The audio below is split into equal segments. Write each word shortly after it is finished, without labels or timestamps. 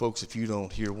Folks, if you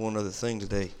don't hear one other thing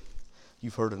today,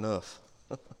 you've heard enough.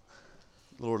 The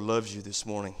Lord loves you this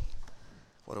morning.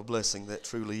 What a blessing that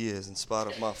truly is. In spite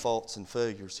of my faults and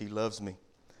failures, He loves me.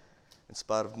 In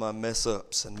spite of my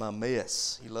mess-ups and my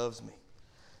mess, He loves me.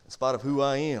 In spite of who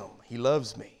I am, He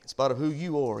loves me. In spite of who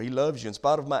you are, He loves you. In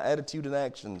spite of my attitude and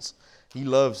actions, He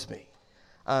loves me.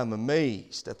 I am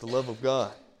amazed at the love of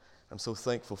God. I'm so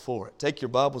thankful for it. Take your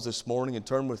Bibles this morning and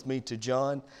turn with me to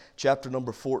John chapter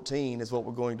number 14 is what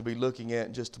we're going to be looking at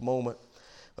in just a moment.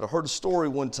 But I heard a story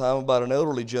one time about an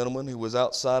elderly gentleman who was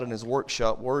outside in his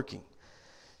workshop working.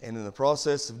 And in the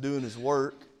process of doing his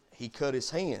work, he cut his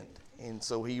hand. And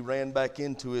so he ran back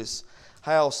into his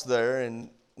house there, and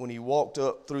when he walked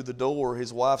up through the door,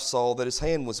 his wife saw that his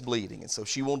hand was bleeding. And so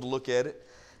she wanted to look at it,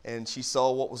 and she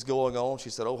saw what was going on. She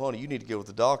said, "Oh, honey, you need to go to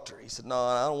the doctor." He said, "No,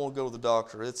 I don't want to go to the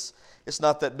doctor. It's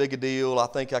not that big a deal. I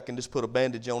think I can just put a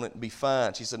bandage on it and be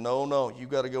fine." She said, No, you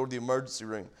got to go to the emergency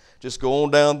room. Just go on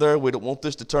down there. We don't want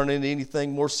this to turn into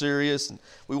anything more serious, and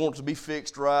we want it to be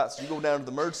fixed right. So you go down to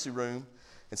the emergency room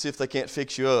and see if they can't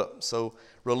fix you up. So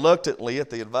reluctantly,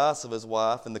 at the advice of his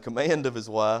wife and the command of his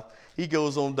wife, he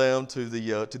goes on down to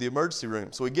the emergency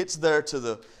room. So he gets there to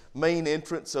the main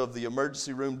entrance of the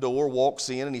emergency room door, walks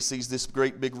in, and he sees this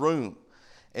great big room.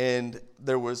 And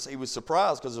he was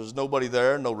surprised because there was nobody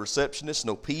there, no receptionist,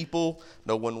 no people,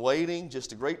 no one waiting,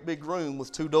 just a great big room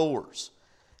with two doors.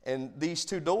 And these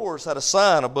two doors had a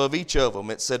sign above each of them.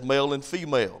 It said male and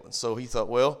female. And so he thought,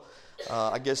 well,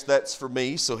 I guess that's for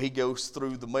me. So he goes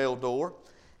through the male door.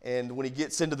 And when he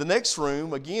gets into the next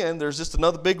room, again, there's just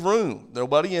another big room.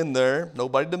 Nobody in there,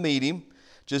 nobody to meet him,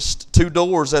 just two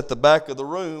doors at the back of the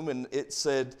room. And it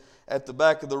said at the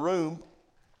back of the room,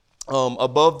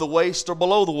 above the waist or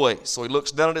below the waist. So he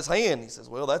looks down at his hand. He says,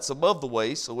 well, that's above the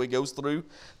waist. So he goes through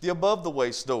the above the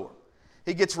waist door.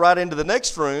 He gets right into the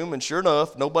next room, and sure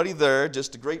enough, nobody there,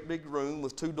 just a great big room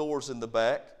with two doors in the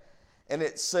back. And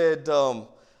it said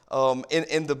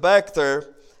in the back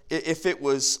there, if it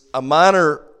was a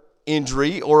minor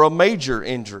injury or a major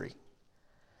injury.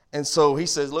 And so he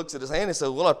says, looks at his hand and says,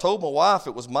 well, I told my wife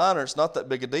it was minor. It's not that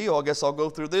big a deal. I guess I'll go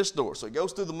through this door. So he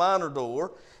goes through the minor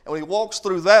door. And when he walks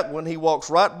through that one, he walks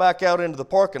right back out into the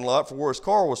parking lot for where his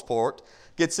car was parked,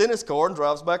 gets in his car and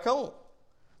drives back home.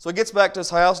 So he gets back to his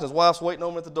house and his wife's waiting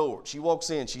on him at the door. He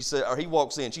walks in. She says,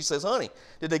 honey,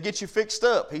 did they get you fixed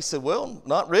up? He said, well,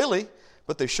 not really,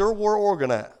 but they sure were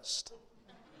organized.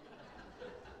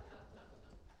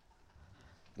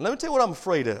 Let me tell you what I'm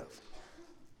afraid of.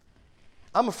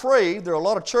 I'm afraid there are a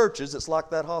lot of churches that's like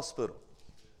that hospital.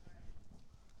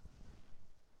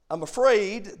 I'm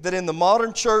afraid that in the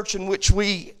modern church in which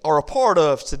we are a part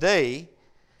of today,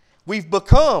 we've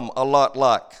become a lot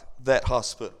like that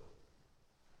hospital.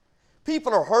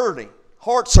 People are hurting.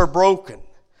 Hearts are broken.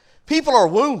 People are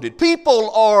wounded.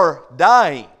 People are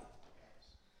dying.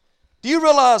 Do you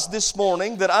realize this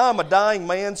morning that I'm a dying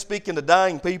man speaking to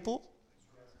dying people?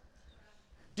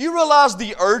 Do you realize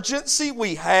the urgency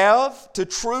we have to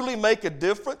truly make a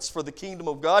difference for the kingdom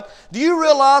of God? Do you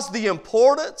realize the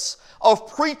importance of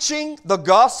preaching the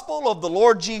gospel of the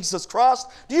Lord Jesus Christ?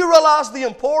 Do you realize the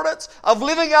importance of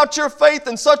living out your faith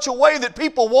in such a way that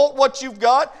people want what you've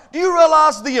got? Do you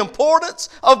realize the importance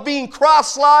of being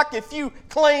Christ-like if you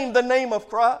claim the name of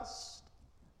Christ?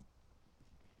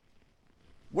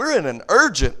 We're in an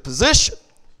urgent position.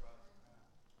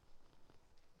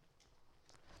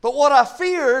 But what I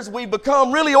fear is we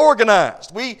become really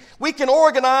organized. We can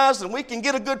organize and we can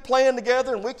get a good plan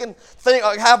together and we can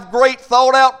have great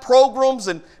thought out programs.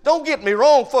 And don't get me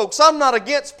wrong, folks, I'm not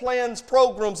against plans,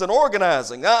 programs, and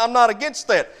organizing. I'm not against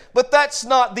that. But that's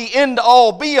not the end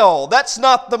all be all. That's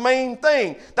not the main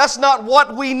thing. That's not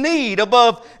what we need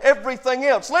above everything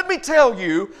else. Let me tell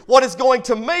you what is going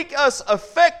to make us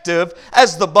effective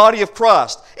as the body of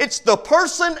Christ. It's the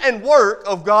person and work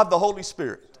of God the Holy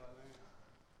Spirit.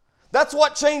 That's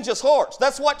what changes hearts.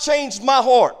 That's what changed my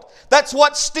heart. That's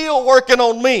what's still working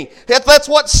on me. That's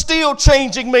what's still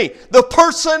changing me. The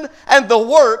person and the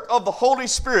work of the Holy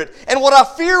Spirit. And what I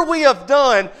fear we have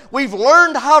done, we've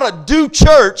learned how to do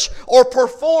church or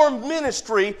perform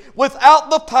ministry without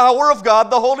the power of God,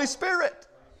 the Holy Spirit.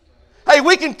 Hey,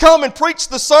 we can come and preach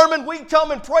the sermon. We can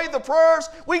come and pray the prayers.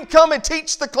 We can come and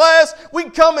teach the class. We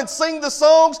can come and sing the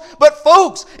songs. But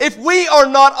folks, if we are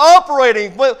not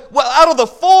operating out of the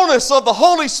fullness of the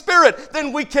Holy Spirit,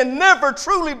 then we can never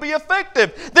truly be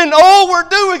effective. Then all we're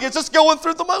doing is just going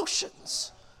through the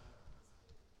motions.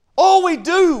 All we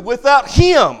do without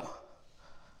Him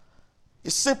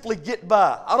is simply get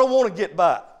by. I don't want to get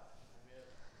by.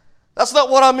 That's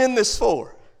not what I'm in this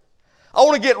for. I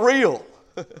want to get real.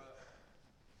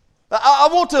 I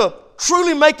want to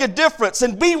truly make a difference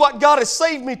and be what God has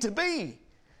saved me to be.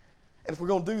 And if we're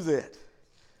going to do that,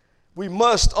 we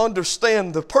must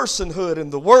understand the personhood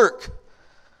and the work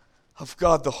of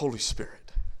God the Holy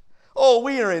Spirit. Oh,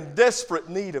 we are in desperate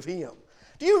need of Him.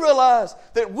 Do you realize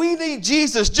that we need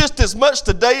Jesus just as much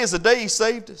today as the day He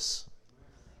saved us?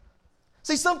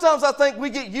 See, sometimes I think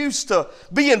we get used to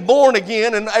being born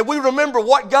again and we remember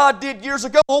what God did years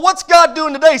ago. Well, what's God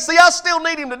doing today? See, I still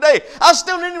need Him today. I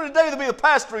still need Him today to be the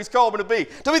pastor He's called me to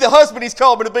be the husband He's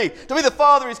called me to be the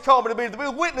father He's called me to be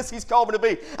the witness He's called me to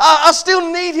be. I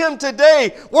still need Him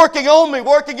today, working on me,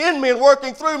 working in me, and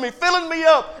working through me, filling me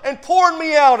up and pouring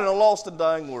me out in a lost and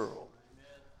dying world.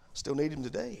 Still need Him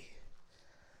today.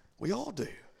 We all do.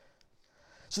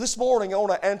 So this morning I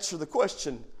want to answer the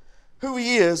question, who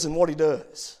He is and what He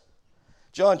does.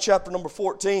 John chapter number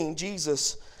 14,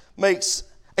 Jesus makes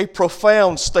a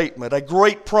profound statement, a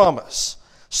great promise,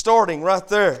 starting right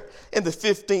there in the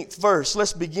 15th verse.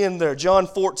 Let's begin there. John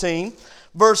 14,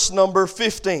 verse number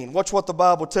 15. Watch what the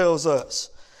Bible tells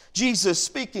us. Jesus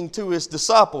speaking to His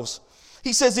disciples,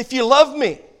 He says, if you love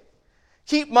me,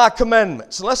 keep my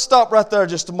commandments. And let's stop right there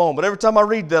just a moment. Every time I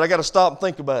read that, I got to stop and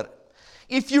think about it.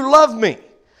 If you love me,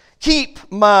 keep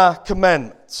my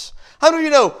commandments. How do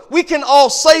you know? We can all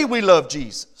say we love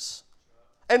Jesus,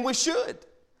 and we should.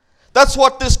 That's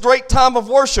what this great time of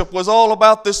worship was all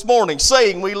about this morning,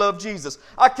 saying we love Jesus.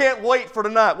 I can't wait for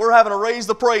tonight. We're having a Raise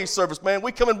the Praise service, man.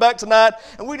 We're coming back tonight,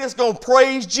 and we're just going to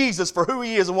praise Jesus for who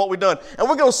He is and what we've done. And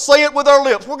we're going to say it with our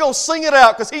lips. We're going to sing it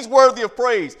out because He's worthy of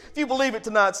praise. If you believe it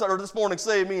tonight or this morning,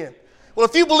 say amen. Well,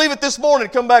 if you believe it this morning,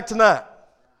 come back tonight.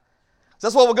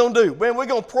 That's what we're going to do. Man, we're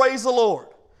going to praise the Lord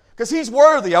because He's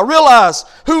worthy. I realize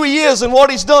who He is and what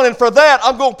He's done, and for that,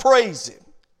 I'm going to praise Him.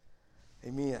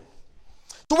 Amen.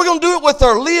 So we're going to do it with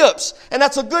our lips, and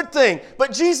that's a good thing.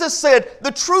 But Jesus said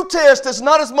the true test is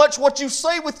not as much what you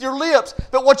say with your lips,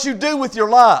 but what you do with your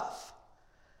life.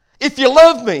 If you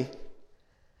love me,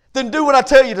 then do what I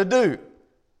tell you to do.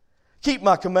 Keep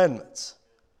my commandments.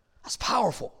 That's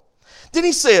powerful. Then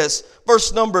He says,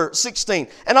 verse number 16,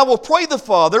 and I will pray the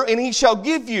Father, and He shall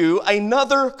give you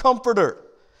another comforter,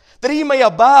 that He may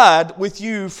abide with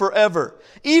you forever.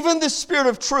 Even the Spirit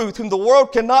of truth, whom the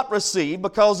world cannot receive,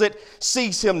 because it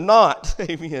sees Him not.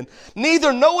 Amen.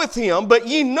 Neither knoweth Him, but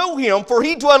ye know Him, for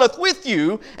He dwelleth with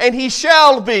you, and He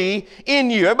shall be in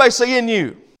you. Everybody say, in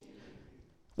you.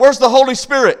 Where's the Holy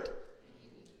Spirit?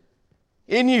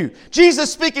 In you.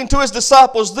 Jesus speaking to His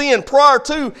disciples then, prior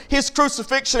to His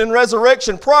crucifixion and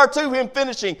resurrection, prior to Him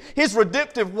finishing His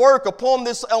redemptive work upon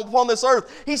this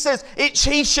earth, He says,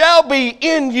 He shall be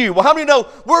in you. Well, how many know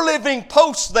we're living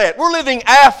post that? We're living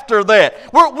after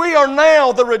that. We are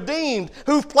now the redeemed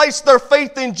who've placed their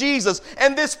faith in Jesus.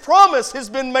 And this promise has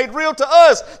been made real to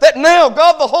us that now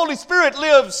God the Holy Spirit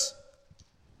lives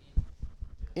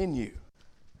in you,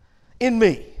 in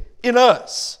me, in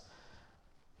us,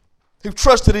 who've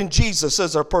trusted in Jesus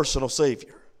as our personal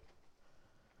Savior.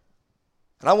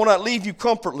 And I will not leave you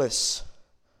comfortless.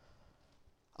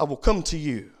 I will come to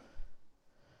you.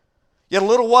 Yet a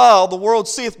little while the world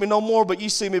seeth me no more, but ye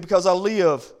see me, because I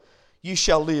live, ye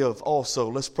shall live also.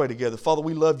 Let's pray together. Father,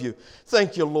 we love you.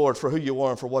 Thank you, Lord, for who you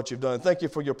are and for what you've done. Thank you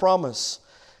for your promise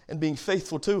and being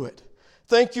faithful to it.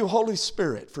 Thank you, Holy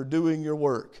Spirit, for doing your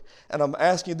work. And I'm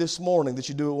asking you this morning that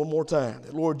you do it one more time.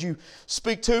 That, Lord, you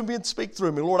speak to me and speak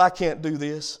through me. Lord, I can't do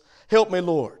this. Help me,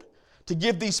 Lord, to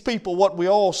give these people what we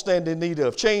all stand in need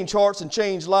of. Change hearts and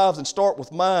change lives, and start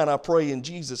with mine, I pray in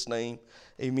Jesus' name.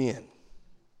 Amen.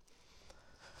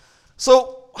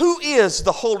 So, who is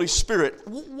the Holy Spirit?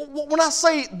 When I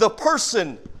say the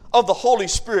person of the Holy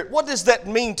Spirit, what does that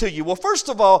mean to you? Well, first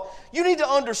of all, you need to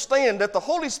understand that the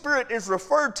Holy Spirit is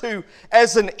referred to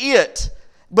as an it,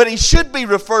 but He should be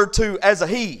referred to as a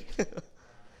He.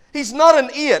 He's not an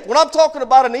it. When I'm talking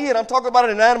about an it, I'm talking about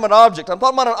an inanimate object. I'm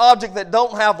talking about an object that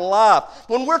don't have life.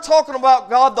 When we're talking about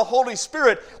God the Holy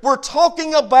Spirit, we're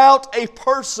talking about a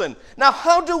person. Now,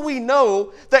 how do we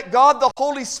know that God the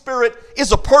Holy Spirit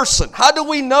is a person? How do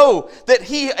we know that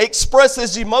He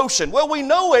expresses emotion? Well, we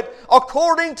know it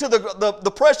according to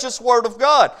the precious Word of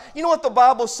God. You know what the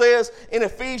Bible says in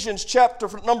Ephesians chapter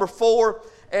number 4?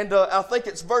 And I think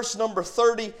it's verse number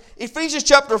 30. Ephesians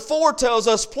chapter 4 tells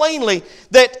us plainly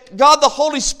that God the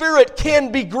Holy Spirit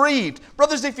can be grieved.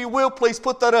 Brothers, if you will, please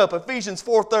put that up. Ephesians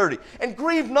 4:30. And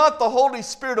grieve not the Holy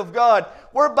Spirit of God,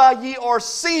 whereby ye are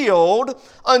sealed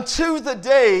unto the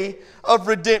day of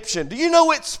redemption. Do you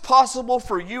know it's possible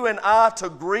for you and I to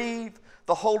grieve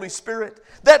the Holy Spirit?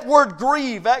 That word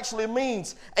grieve actually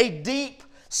means a deep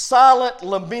silent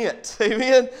lament.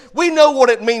 Amen. We know what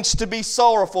it means to be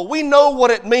sorrowful. We know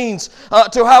what it means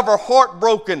to have our heart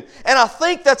broken. And I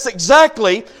think that's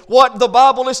exactly what the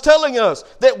Bible is telling us,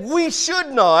 that we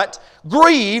should not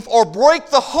grieve or break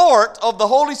the heart of the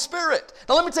Holy Spirit.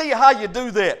 Now let me tell you how you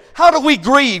do that. How do we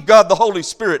grieve God the Holy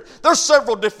Spirit? There's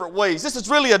several different ways. This is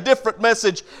really a different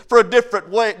message for a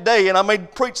different day, and I may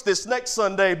preach this next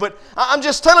Sunday, but I'm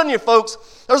just telling you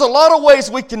folks, there's a lot of ways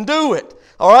we can do it.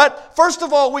 All right? First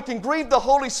of all, we can grieve the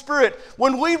Holy Spirit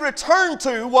when we return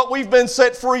to what we've been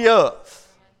set free of.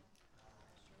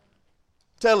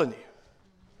 I'm telling you.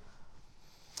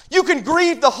 You can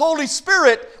grieve the Holy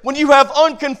Spirit when you have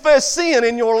unconfessed sin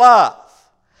in your life.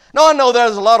 Now, I know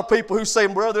there's a lot of people who say,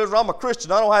 brother, I'm a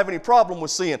Christian. I don't have any problem with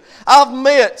sin. I've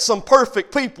met some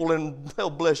perfect people, and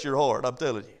they'll bless your heart, I'm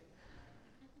telling you.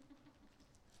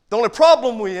 The only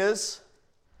problem is,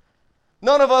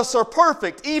 none of us are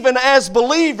perfect. Even as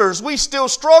believers, we still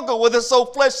struggle with this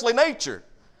old fleshly nature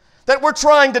that we're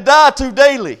trying to die to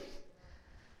daily.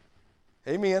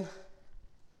 Amen.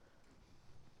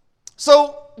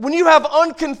 So, when you have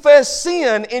unconfessed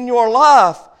sin in your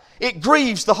life, it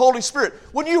grieves the Holy Spirit.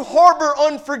 When you harbor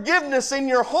unforgiveness in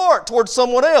your heart towards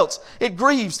someone else, it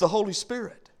grieves the Holy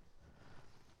Spirit.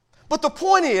 But the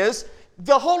point is,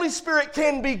 the Holy Spirit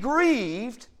can be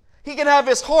grieved. He can have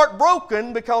his heart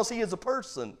broken because he is a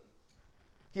person.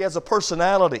 He has a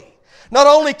personality. Not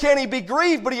only can he be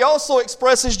grieved, but he also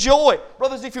expresses joy.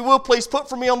 Brothers, if you will, please put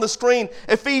for me on the screen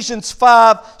Ephesians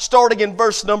 5, starting in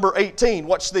verse number 18.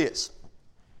 Watch this.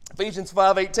 Ephesians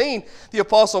 5:18, the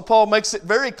Apostle Paul makes it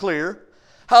very clear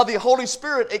how the Holy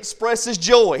Spirit expresses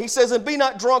joy. He says, and be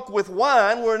not drunk with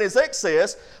wine wherein is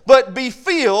excess, but be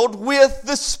filled with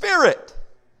the Spirit.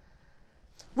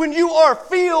 When you are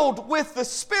filled with the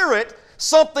Spirit,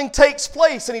 something takes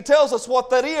place. And he tells us what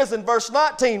that is in verse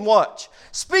 19. Watch.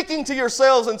 Speaking to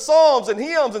yourselves in psalms and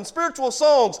hymns and spiritual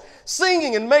songs,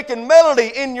 singing and making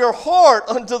melody in your heart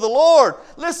unto the Lord.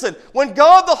 Listen, when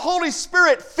God the Holy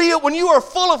Spirit when you are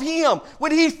full of Him,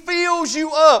 when He fills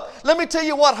you up, let me tell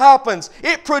you what happens.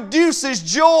 It produces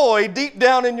joy deep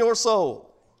down in your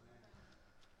soul.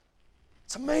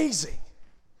 It's amazing.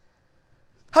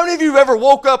 How many of you have ever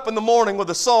woke up in the morning with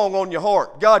a song on your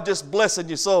heart? God just blessing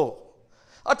your soul.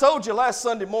 I told you last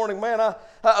Sunday morning, man,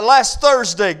 last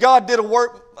Thursday, God did a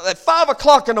work at 5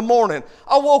 o'clock in the morning.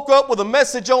 I woke up with a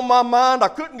message on my mind. I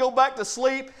couldn't go back to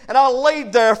sleep, and I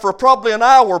laid there for probably an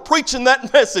hour preaching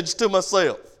that message to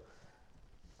myself.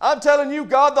 I'm telling you,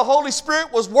 God the Holy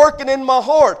Spirit was working in my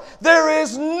heart. There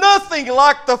is nothing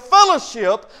like the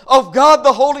fellowship of God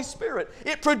the Holy Spirit.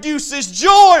 It produces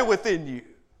joy within you.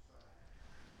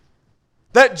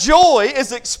 That joy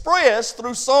is expressed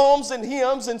through psalms and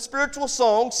hymns and spiritual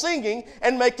songs, singing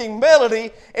and making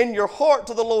melody in your heart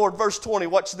to the Lord. Verse 20,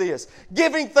 watch this.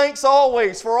 Giving thanks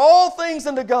always for all things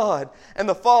unto God and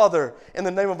the Father in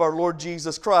the name of our Lord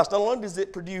Jesus Christ. Not only does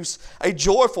it produce a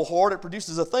joyful heart, it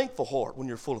produces a thankful heart when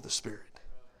you're full of the Spirit.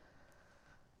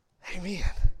 Amen.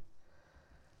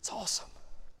 It's awesome.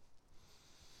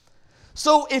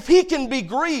 So if He can be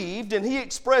grieved and He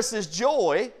expresses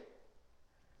joy,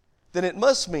 then it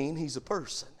must mean He's a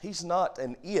person. He's not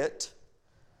an it,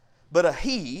 but a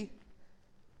He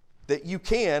that you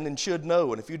can and should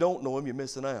know. And if you don't know Him, you're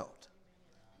missing out.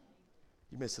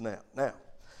 You're missing out. Now,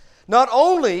 not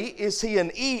only is He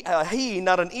a He,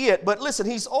 not an it, but listen,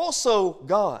 He's also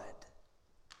God.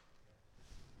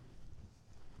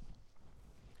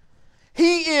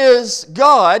 He is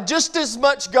God, just as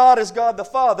much God as God the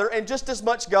Father, and just as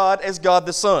much God as God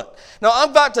the Son. Now,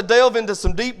 I'm about to delve into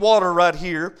some deep water right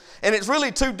here, and it's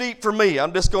really too deep for me.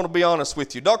 I'm just going to be honest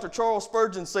with you. Dr. Charles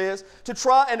Spurgeon says, to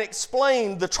try and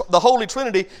explain the Holy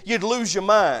Trinity, you'd lose your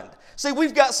mind. See,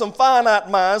 we've got some finite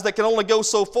minds that can only go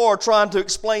so far trying to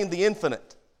explain the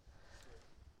infinite.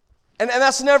 And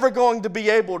that's never going to be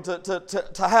able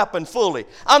to happen fully.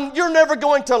 You're never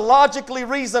going to logically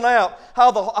reason out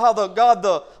how the God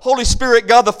the Holy Spirit,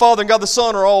 God the Father, and God the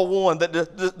Son are all one,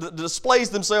 that displays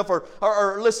themselves or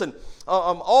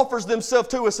offers themselves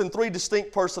to us in three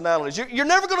distinct personalities. You're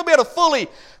never going to be able to fully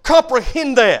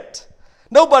comprehend that.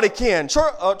 Nobody can.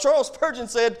 Charles Spurgeon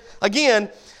said,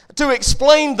 again, to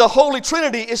explain the Holy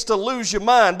Trinity is to lose your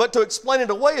mind, but to explain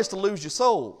it away is to lose your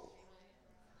soul.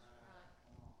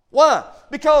 Why?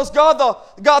 Because God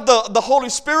the Holy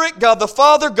Spirit, God the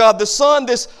Father, God the Son,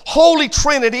 this Holy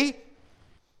Trinity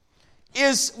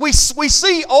is we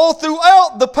see all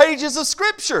throughout the pages of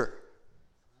Scripture.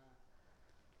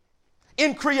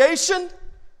 In creation,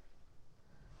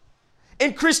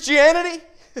 in Christianity,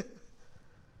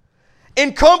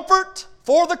 in comfort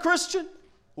for the Christian.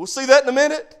 We'll see that in a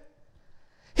minute.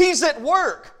 He's at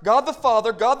work. God the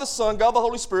Father, God the Son, God the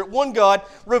Holy Spirit, one God,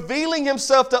 revealing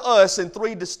Himself to us in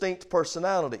three distinct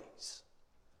personalities.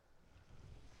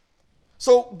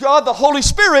 So God the Holy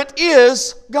Spirit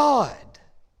is God.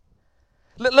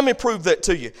 Let me prove that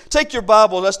to you. Take your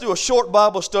Bible, let's do a short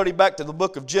Bible study back to the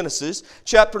book of Genesis,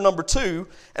 chapter number 2.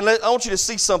 And I want you to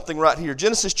see something right here.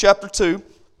 Genesis chapter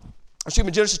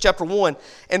 1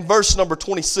 and verse number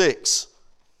 26.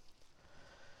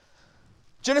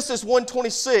 Genesis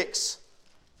 1:26.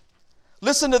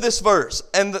 Listen to this verse.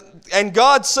 And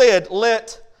God said,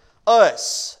 let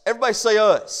us. Everybody say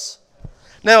us.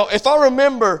 Now, if I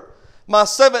remember my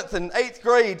 7th and 8th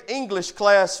grade English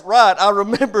class right, I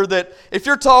remember that if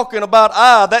you're talking about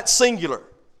I, that's singular.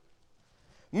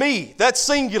 Me, that's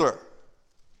singular.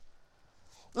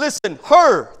 Listen,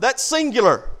 her, that's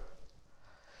singular.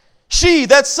 She,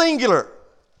 that's singular.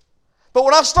 But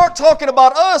when I start talking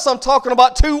about us, I'm talking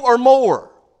about two or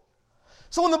more.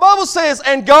 So when the Bible says,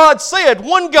 and God said,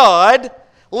 one God,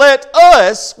 let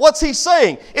us, what's He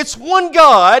saying? It's one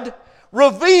God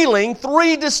revealing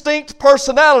three distinct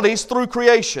personalities through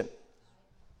creation.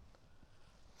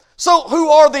 So who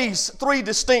are these three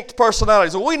distinct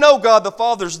personalities? Well, we know God the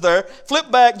Father's there. Flip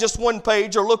back just one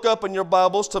page or look up in your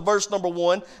Bibles to verse number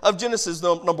 1 of Genesis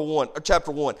number 1, or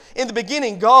chapter 1. In the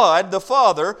beginning, God the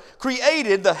Father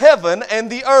created the heaven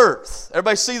and the earth.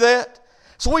 Everybody see that?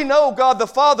 So we know God the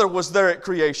Father was there at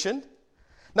creation.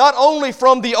 Not only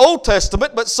from the Old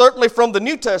Testament, but certainly from the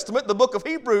New Testament, the book of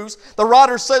Hebrews, the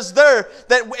writer says there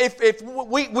that if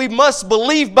we must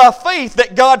believe by faith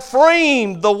that God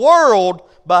framed the world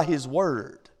by His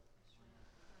Word.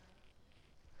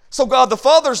 So God the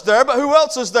Father's there, but who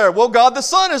else is there? Well, God the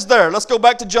Son is there. Let's go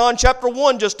back to John chapter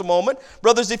 1 just a moment.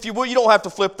 Brothers, if you will, you don't have to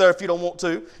flip there if you don't want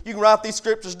to. You can write these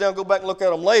scriptures down, go back and look at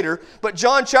them later. But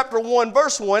John chapter 1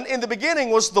 verse 1, in the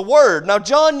beginning was the Word. Now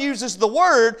John uses the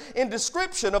Word in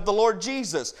description of the Lord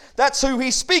Jesus. That's who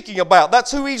he's speaking about. That's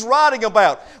who he's writing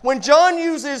about. When John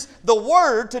uses the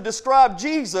Word to describe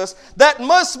Jesus, that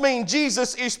must mean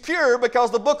Jesus is pure,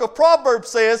 because the book of Proverbs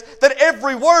says that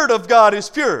every word of God is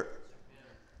pure.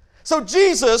 So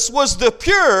Jesus was the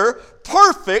pure,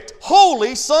 perfect,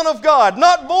 holy Son of God.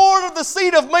 Not born of the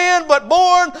seed of man, but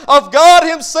born of God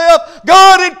Himself.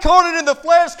 God incarnate in the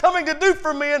flesh, coming to do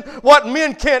for men what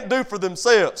men can't do for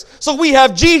themselves. So we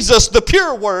have Jesus, the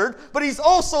pure Word, but He's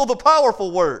also the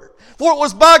powerful Word. For it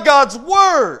was by God's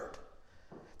Word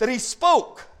that He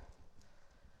spoke,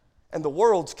 and the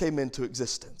worlds came into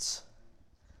existence.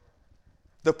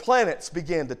 The planets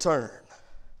began to turn.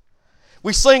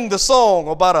 We sing the song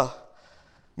about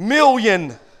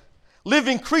 1,000,000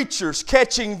 living creatures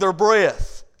catching their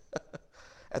breath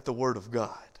at the Word of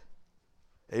God.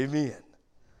 Amen.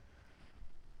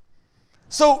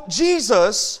 So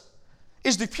Jesus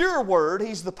is the pure Word.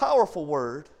 He's the powerful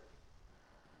Word.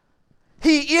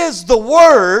 He is the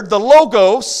Word, the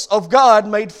Logos of God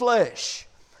made flesh.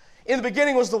 In the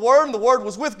beginning was the Word, and the Word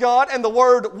was with God, and the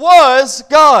Word was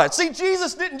God. See,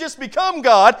 Jesus didn't just become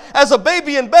God as a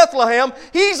baby in Bethlehem.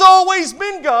 He's always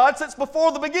been God since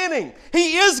before the beginning.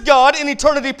 He is God in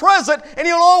eternity present, and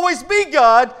He'll always be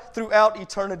God throughout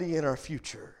eternity in our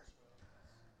future.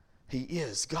 He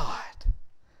is God.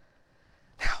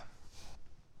 Now,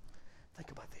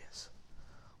 think about this.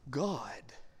 God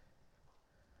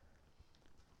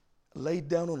laid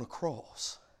down on a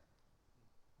cross,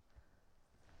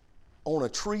 on a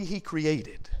tree He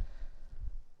created,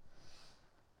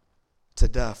 to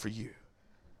die for you.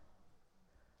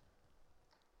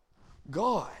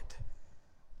 God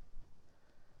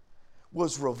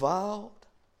was reviled,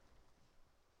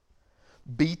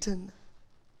 beaten,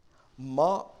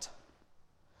 mocked,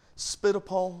 spit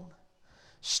upon,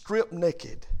 stripped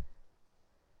naked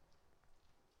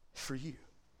for you.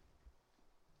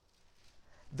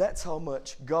 That's how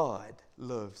much God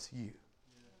loves you.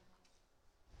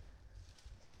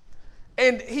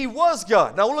 And He was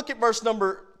God. Now we'll look at verse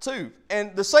number 2.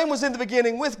 And the same was in the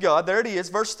beginning with God. There it is,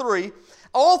 verse 3.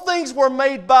 All things were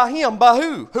made by Him. By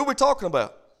who? Who are we talking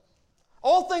about?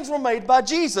 All things were made by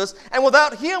Jesus, and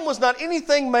without Him was not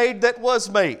anything made that was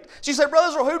made. So you say,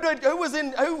 brothers, well,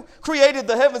 who created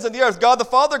the heavens and the earth? God the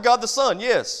Father, God the Son?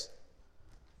 Yes.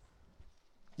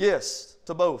 Yes,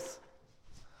 to both.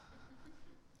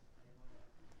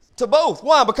 To both.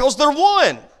 Why? Because they're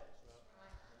one.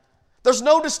 There's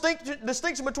no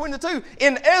distinction between the two.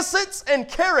 In essence and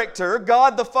character,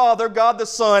 God the Father, God the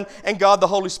Son, and God the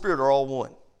Holy Spirit are all one.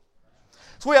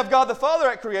 So we have God the Father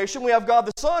at creation. We have God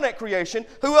the Son at creation.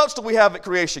 Who else do we have at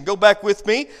creation? Go back with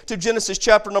me to Genesis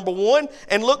chapter number 1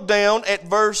 and look down at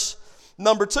verse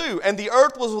number 2. And the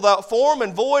earth was without form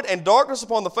and void, and darkness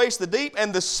upon the face of the deep,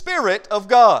 and the Spirit of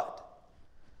God.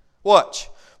 Watch.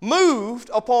 Moved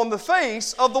upon the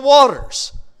face of the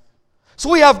waters. So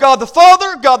we have God the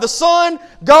Father, God the Son,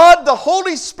 God the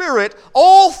Holy Spirit,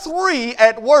 all three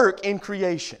at work in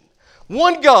creation.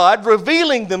 One God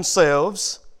revealing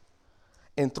themselves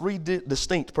in three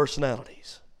distinct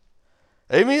personalities.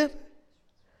 Amen?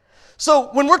 So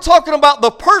when we're talking about the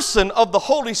person of the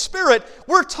Holy Spirit,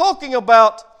 we're talking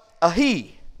about a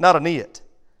He, not an it.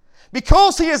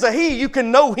 Because He is a He, you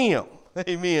can know Him.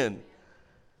 Amen.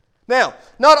 Now,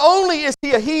 not only is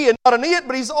He a He and not an it,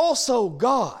 but He's also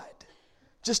God.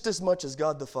 Just as much as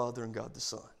God the Father and God the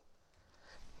Son.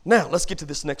 Now, let's get to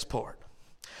this next part.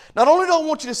 Not only do I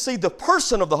want you to see the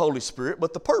person of the Holy Spirit,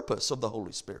 but the purpose of the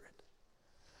Holy Spirit.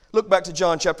 Look back to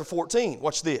John chapter 14.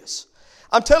 Watch this.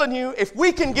 I'm telling you, if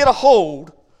we can get a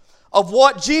hold of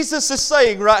what Jesus is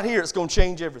saying right here, it's going to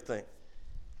change everything.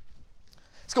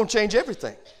 It's going to change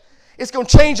everything. It's going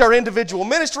to change our individual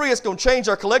ministry. It's going to change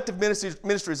our collective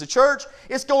ministry as a church.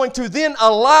 It's going to then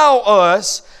allow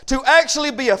us to actually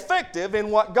be effective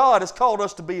in what God has called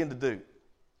us to be and to do.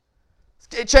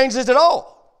 It changes it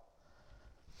all.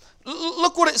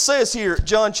 Look what it says here,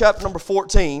 John chapter number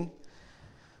 14,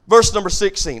 verse number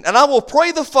 16. And I will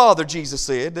pray the Father, Jesus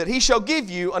said, that He shall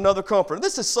give you another comforter.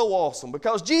 This is so awesome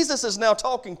because Jesus is now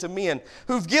talking to men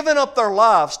who've given up their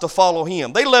lives to follow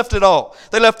Him. They left it all.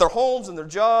 They left their homes and their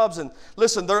jobs and,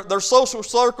 listen, their social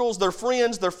circles, their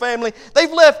friends, their family.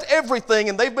 They've left everything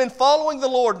and they've been following the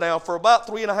Lord now for about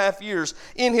 3.5 years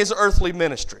in His earthly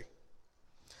ministry.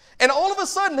 And all of a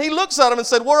sudden, He looks at them and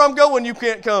said, where I'm going, you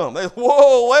can't come. They,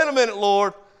 whoa, wait a minute,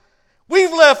 Lord.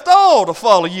 We've left all to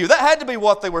follow you. That had to be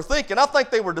what they were thinking. I think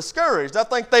they were discouraged. I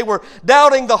think they were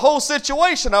doubting the whole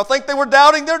situation. I think they were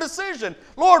doubting their decision.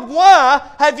 Lord, why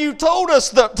have you told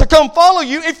us to come follow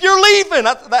you if you're leaving?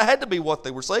 That had to be what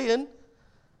they were saying.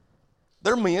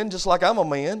 They're men just like I'm a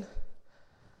man.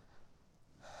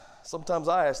 Sometimes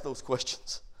I ask those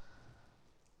questions.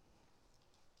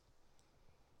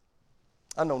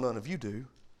 I know none of you do.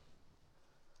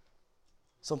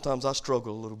 Sometimes I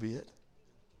struggle a little bit.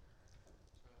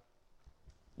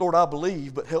 Lord, I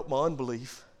believe, but help my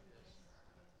unbelief.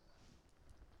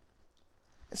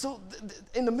 And so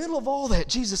in the middle of all that,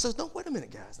 Jesus says, no, wait a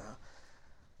minute, guys. Now,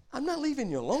 I'm not leaving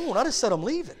you alone. I just said I'm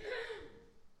leaving.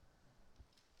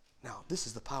 Now, this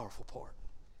is the powerful part.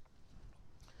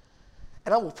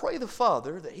 And I will pray the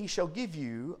Father that He shall give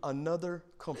you another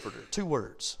comforter. 2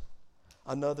 words.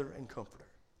 Another and comforter.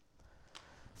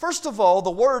 First of all,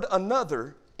 the word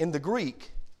another in the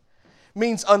Greek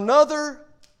means another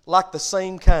like the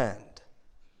same kind.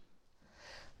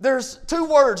 There's 2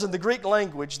 words in the Greek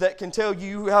language that can tell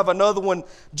you have another one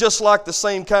just like the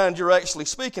same kind you're actually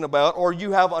speaking about, or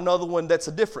you have another one that's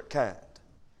a different kind.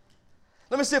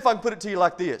 Let me see if I can put it to you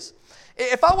like this.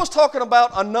 If I was talking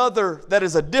about another that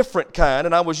is a different kind,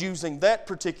 and I was using that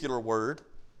particular word,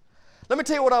 let me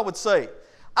tell you what I would say.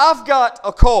 I've got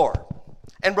a car.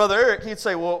 And Brother Eric, he'd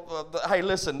say, well, hey,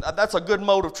 listen, that's a good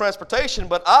mode of transportation,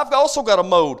 but I've also got a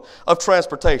mode of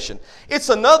transportation. It's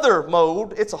another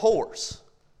mode. It's a horse.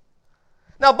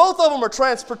 Now, both of them are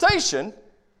transportation,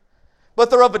 but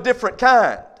they're of a different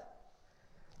kind.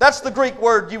 That's the Greek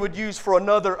word you would use for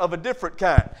another of a different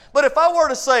kind. But if I were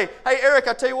to say, hey, Eric,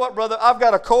 I tell you what, brother, I've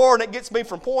got a car and it gets me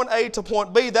from point A to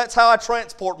point B. That's how I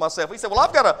transport myself. He said, well,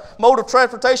 I've got a mode of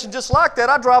transportation just like that.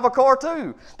 I drive a car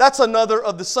too. That's another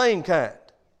of the same kind.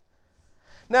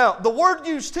 Now, the word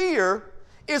used here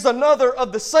is another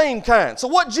of the same kind. So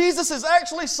what Jesus is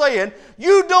actually saying,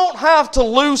 you don't have to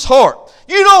lose heart.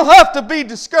 You don't have to be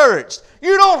discouraged.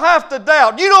 You don't have to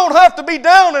doubt. You don't have to be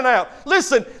down and out.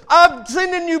 Listen, I'm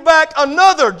sending you back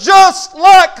another just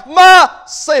like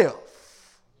myself.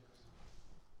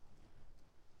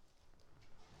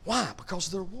 Why? Because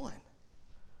they're one.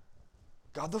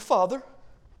 God the Father,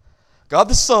 God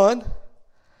the Son,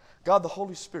 God the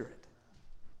Holy Spirit.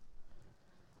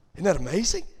 Isn't that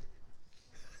amazing?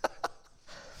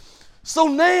 So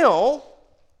now,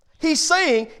 He's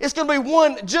saying it's going to be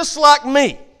one just like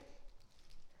me.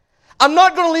 I'm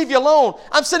not going to leave you alone.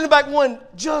 I'm sending back one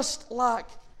just like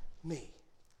me.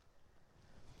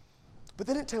 But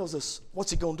then it tells us,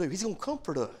 what's He going to do? He's going to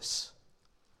comfort us.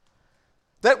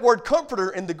 That word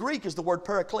comforter in the Greek is the word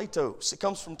parakletos. It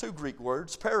comes from 2 Greek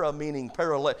words. Para meaning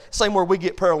parallel. Same word we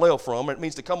get parallel from. It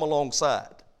means to come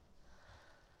alongside.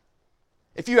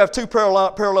 If you have 2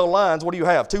 parallel lines, what do you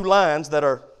have? 2 lines that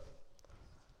are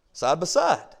side by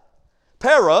side.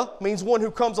 Para means one who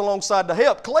comes alongside to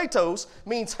help. Kletos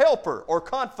means helper or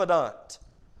confidant.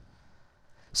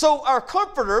 So our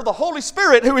comforter, the Holy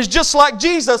Spirit, who is just like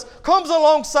Jesus, comes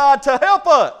alongside to help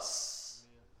us.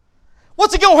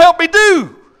 What's He going to help me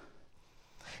do?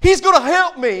 He's going to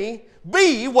help me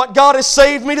be what God has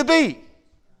saved me to be.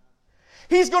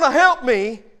 He's going to help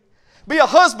me be a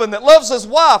husband that loves his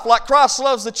wife like Christ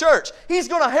loves the church. He's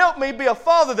going to help me be a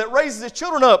father that raises his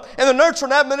children up in the nurture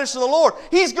and admonition of the Lord.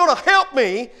 He's going to help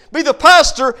me be the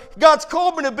pastor God's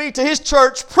called me to be to His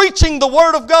church, preaching the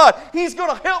Word of God. He's going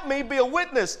to help me be a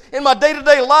witness in my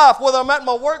day-to-day life, whether I'm at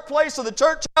my workplace or the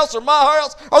church house or my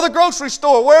house or the grocery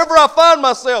store, wherever I find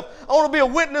myself. I want to be a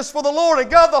witness for the Lord, and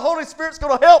God, the Holy Spirit's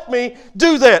going to help me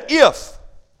do that if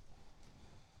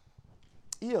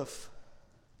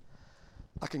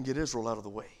I can get Israel out of the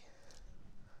way.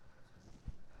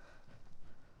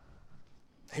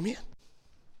 Amen.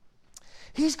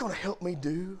 He's going to help me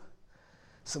do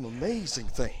some amazing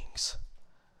things.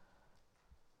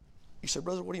 You say,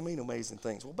 brother, what do you mean amazing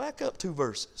things? Well, back up 2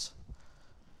 verses.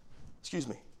 Excuse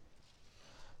me.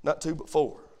 Not 2, but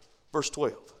 4. Verse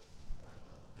 12.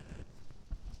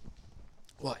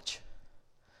 Watch.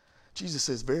 Jesus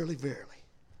says, verily, verily.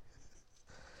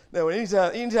 Now,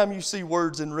 anytime you see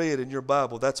words in red in your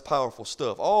Bible, that's powerful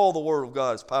stuff. All the Word of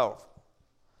God is powerful.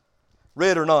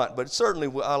 Red or not, but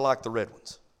certainly I like the red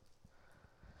ones.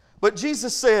 But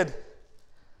Jesus said,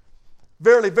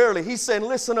 verily, verily. He's saying,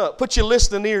 listen up. Put your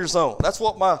listening ears on. That's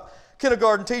what my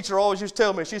kindergarten teacher always used to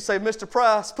tell me. She'd say, Mr.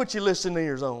 Price, put your listening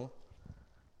ears on.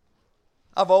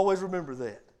 I've always remembered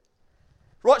that.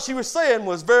 What she was saying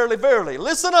was, verily, verily.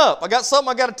 Listen up. I got something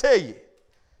I got to tell you.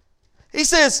 He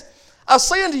says, I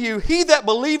say unto you, he that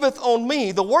believeth on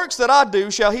me, the works that I do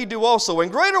shall he do also.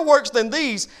 And greater works than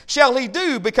these shall he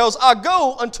do, because I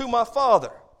go unto my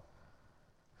Father.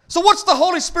 So what's the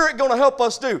Holy Spirit going to help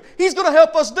us do? He's going to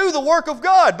help us do the work of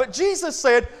God. But Jesus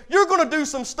said, you're going to do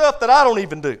some stuff that I don't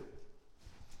even do.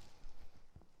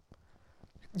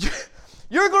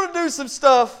 You're going to do some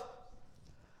stuff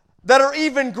that are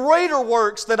even greater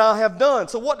works than I have done.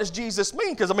 So what does Jesus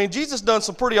mean? Because, Jesus done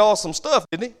some pretty awesome stuff,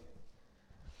 didn't He?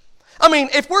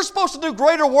 If we're supposed to do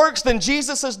greater works than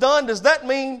Jesus has done, does that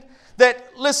mean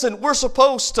that, listen,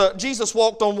 Jesus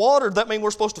walked on water, does that mean we're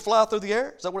supposed to fly through the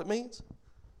air? Is that what it means?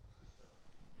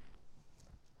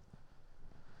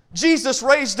 Jesus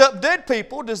raised up dead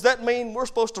people, does that mean we're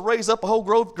supposed to raise up a whole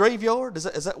graveyard?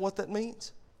 Is that what that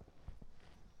means?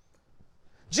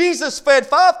 Jesus fed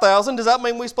 5,000, does that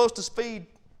mean we're supposed to feed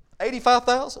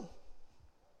 85,000?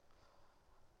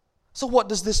 So what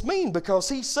does this mean? Because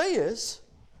He says,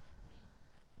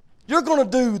 you're going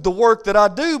to do the work that I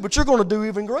do, but you're going to do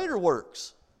even greater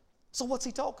works. So what's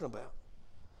He talking about?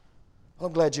 Well,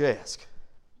 I'm glad you asked.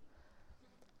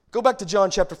 Go back to John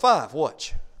chapter 5.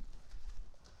 Watch.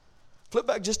 Flip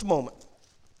back just a moment.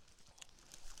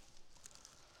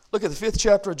 Look at the 5th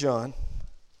chapter of John.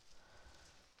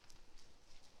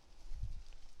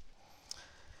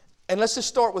 And let's just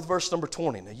start with verse number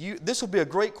 20. Now, this will be a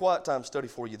great quiet time study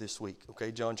for you this week.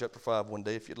 Okay, John chapter 5 one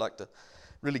day if you'd like to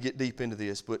really get deep into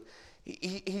this. But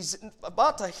he's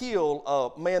about to heal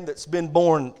a man that's been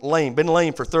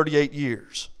lame for 38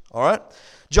 years. All right?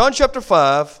 John chapter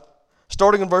 5,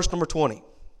 starting in verse number 20.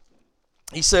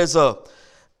 He says,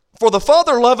 for the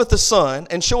Father loveth the Son,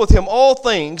 and showeth him all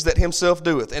things that Himself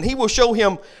doeth. And He will show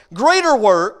him greater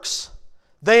works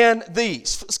than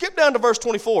these. Skip down to verse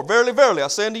 24. Verily, verily, I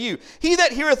say unto you, he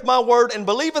that heareth my word and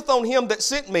believeth on Him that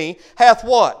sent me hath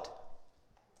what?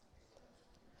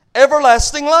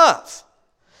 Everlasting life,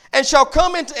 and shall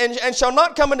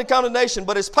not come into condemnation,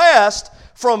 but is passed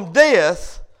from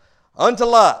death unto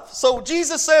life. So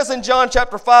Jesus says in John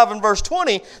chapter 5 and verse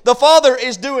 20, the Father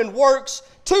is doing works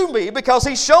to me because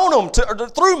He's shown them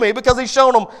through me because He's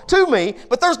shown them to me.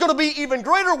 But there's going to be even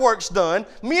greater works done.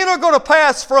 Men are going to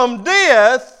pass from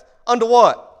death unto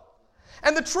what?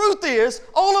 And the truth is,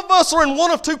 all of us are in one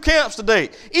of two camps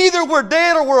today. Either we're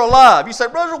dead or we're alive. You say,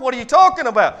 brother, what are you talking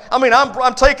about?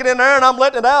 I'm taking in air and I'm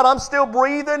letting it out. I'm still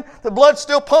breathing. The blood's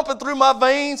still pumping through my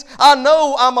veins. I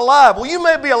know I'm alive. Well, you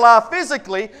may be alive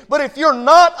physically, but if you're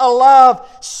not alive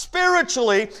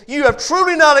spiritually, you have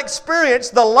truly not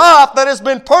experienced the life that has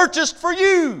been purchased for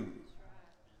you,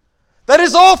 that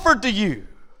is offered to you.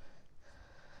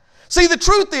 See, the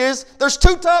truth is, there's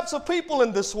 2 types of people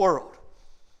in this world.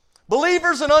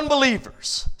 Believers and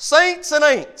unbelievers, saints and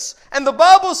ain'ts. And the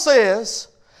Bible says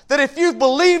that if you've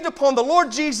believed upon the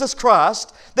Lord Jesus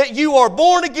Christ, that you are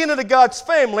born again into God's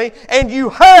family and you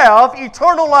have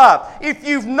eternal life. If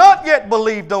you've not yet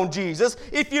believed on Jesus,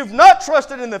 if you've not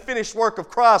trusted in the finished work of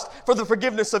Christ for the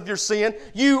forgiveness of your sin,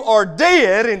 you are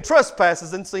dead in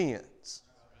trespasses and sins.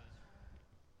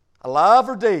 Alive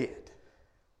or dead.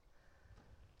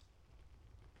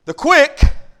 The quick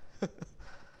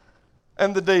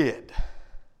and the dead.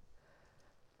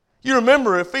 You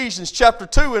remember Ephesians chapter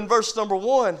 2 and verse number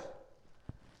 1.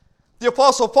 The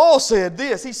Apostle Paul said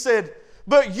this. He said,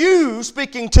 but you,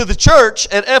 speaking to the church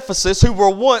at Ephesus, who were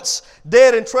once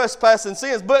dead in trespass and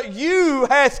sins, but you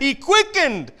hath he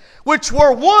quickened, which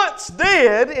were once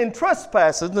dead in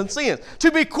trespasses and sins.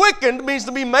 To be quickened means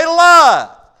to be made alive.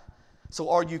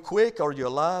 So are you quick, are you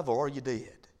alive, or are you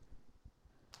dead?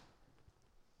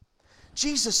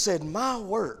 Jesus said, my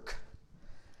work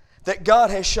that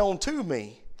God has shown to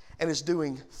me and is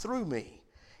doing through me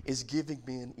is giving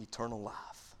men eternal life.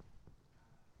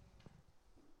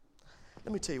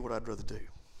 Let me tell you what I'd rather do.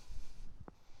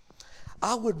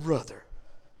 I would rather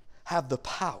have the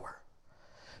power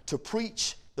to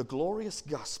preach the glorious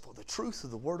gospel, the truth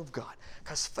of the Word of God,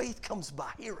 because faith comes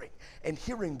by hearing, and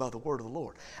hearing by the Word of the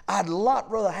Lord. I'd a lot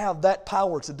rather have that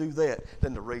power to do that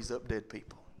than to raise up dead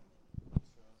people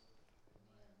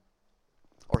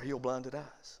or heal blinded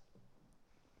eyes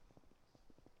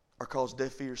or cause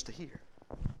deaf ears to hear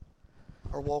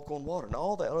or walk on water and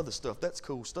all that other stuff. That's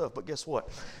cool stuff, but guess what?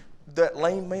 That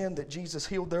lame man that Jesus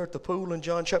healed there at the pool in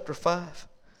John chapter 5,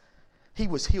 he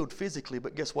was healed physically,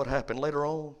 but guess what happened later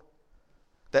on?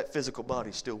 That physical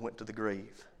body still went to the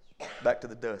grave, back to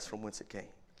the dust from whence it came.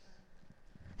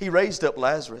 He raised up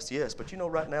Lazarus, yes, but you know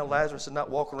right now Lazarus is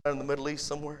not walking around in the Middle East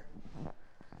somewhere.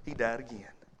 He died again.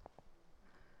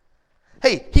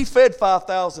 Hey, he fed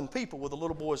 5,000 people with a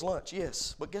little boy's lunch,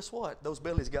 yes, but guess what? Those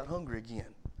bellies got hungry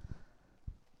again.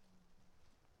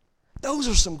 Those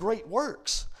are some great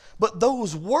works. But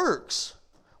those works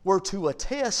were to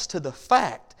attest to the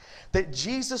fact that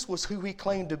Jesus was who he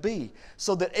claimed to be,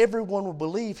 so that everyone would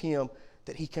believe him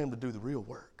that he came to do the real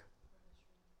work,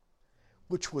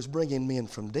 which was bringing men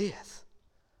from death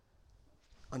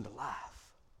unto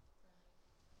life.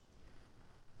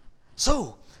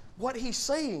 So, what he's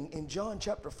saying in John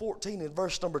chapter 14 and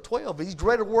verse number 12, these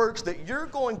greater works that you're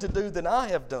going to do than I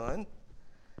have done,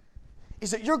 is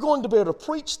that you're going to be able to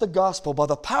preach the gospel by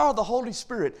the power of the Holy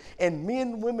Spirit, and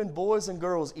men, women, boys, and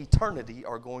girls, eternity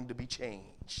are going to be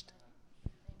changed.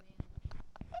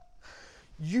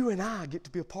 You and I get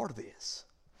to be a part of this.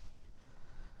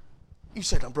 You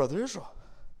said, I'm Brother Israel.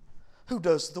 Who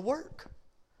does the work?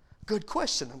 Good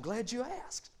question. I'm glad you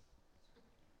asked.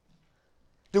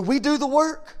 Do we do the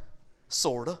work?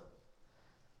 Sorta.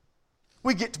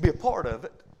 We get to be a part of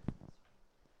it.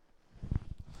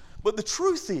 But the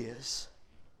truth is,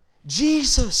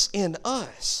 Jesus in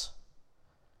us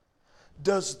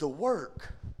does the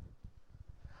work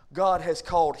God has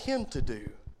called him to do.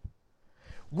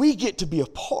 We get to be a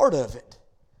part of it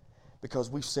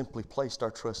because we've simply placed our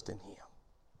trust in him.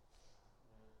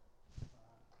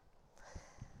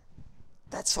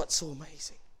 That's what's so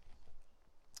amazing.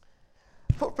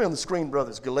 Put me on the screen,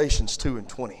 brothers, Galatians 2 and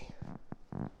 20.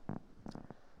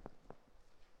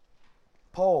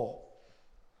 Paul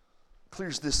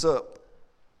clears this up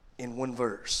in one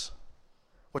verse.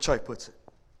 Watch how he puts it.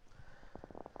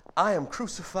 I am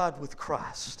crucified with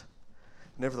Christ,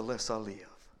 nevertheless I live.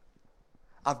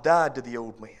 I've died to the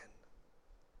old man.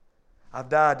 I've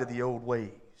died to the old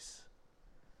ways.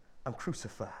 I'm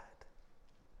crucified.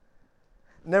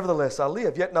 Nevertheless I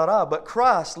live, yet not I, but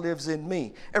Christ lives in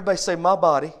me. Everybody say, my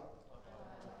body,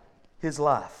 his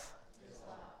life.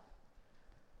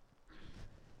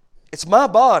 It's my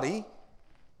body,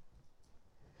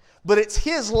 but it's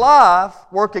his life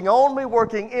working on me,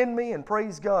 working in me, and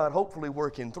praise God, hopefully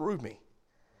working through me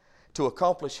to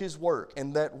accomplish his work.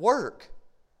 And that work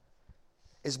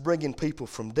is bringing people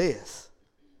from death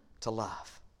to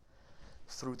life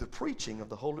through the preaching of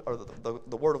the Holy, or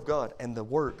the Word of God and the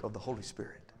work of the Holy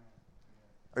Spirit.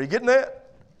 Are you getting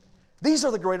that? These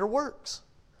are the greater works.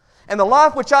 And the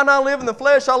life which I now live in the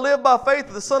flesh, I live by faith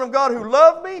of the Son of God who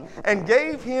loved me and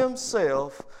gave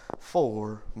himself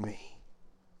for me.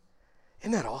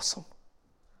 Isn't that awesome?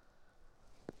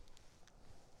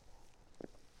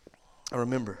 I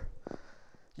remember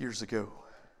years ago,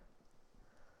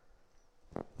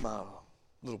 my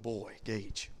little boy,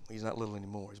 Gage, he's not little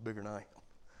anymore, he's bigger than I am.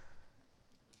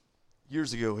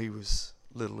 Years ago, he was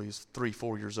little, he was 3,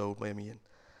 4 years old, maybe, and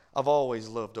I've always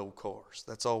loved old cars.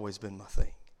 That's always been my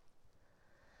thing.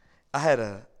 I had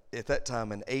at that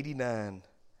time, an 89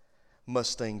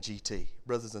 Mustang GT.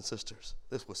 Brothers and sisters,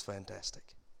 this was fantastic.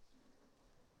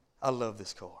 I love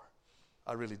this car.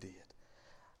 I really did.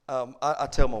 I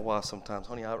tell my wife sometimes,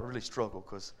 honey, I really struggle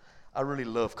because I really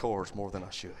love cars more than I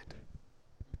should.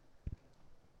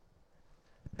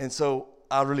 And so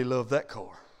I really love that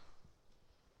car.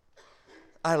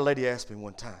 I had a lady ask me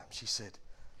one time, she said,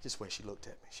 this way she looked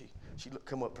at me. She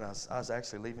come up and I was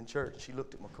actually leaving church. She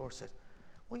looked at my car and said,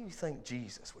 what do you think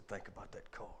Jesus would think about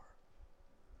that car?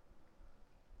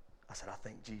 I said, I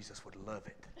think Jesus would love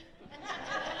it.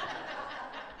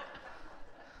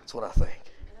 That's what I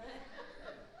think.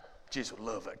 Jesus would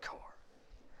love that car.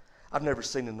 I've never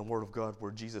seen in the Word of God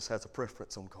where Jesus has a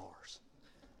preference on cars.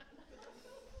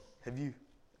 Have you?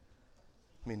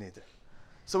 Me neither.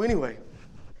 So anyway,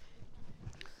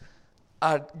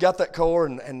 I got that car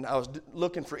and I was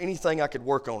looking for anything I could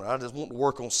work on. I just wanted to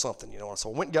work on something,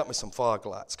 So I went and got me some fog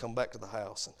lights, come back to the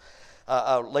house. And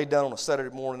I laid down on a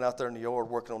Saturday morning out there in the yard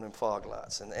working on them fog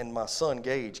lights. And my son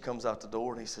Gage comes out the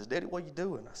door and he says, "Daddy, what are you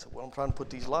doing?" I said, "Well, I'm trying to put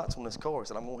these lights on this car." He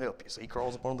said, "I'm going to help you." So he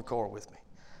crawls up on the car with me.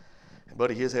 And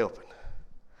buddy, he's helping.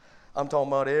 I'm talking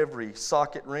about every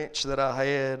socket wrench that I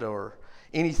had or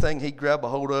anything he'd grab a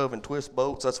hold of and twist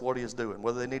bolts, that's what he was doing,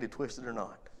 whether they needed twisted or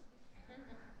not.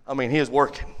 I mean, he was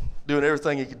working, doing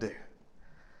everything he could do.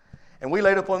 And we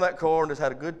laid up on that car and just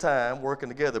had a good time working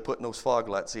together, putting those fog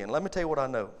lights in. Let me tell you what I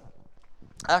know.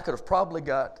 I could have probably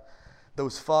got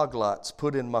those fog lights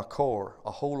put in my car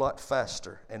a whole lot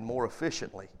faster and more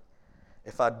efficiently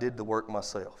if I did the work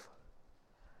myself.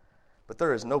 But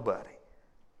there is nobody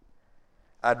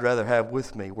I'd rather have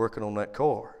with me working on that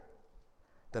car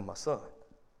than my son.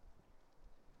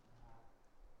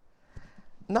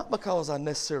 Not because I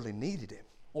necessarily needed him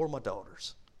or my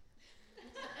daughters.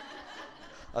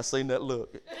 I seen that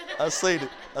look. I seen it.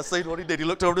 I seen what he did. He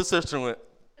looked over to his sister and went.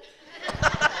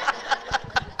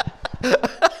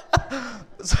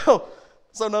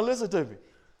 So now listen to me.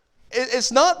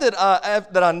 It's not that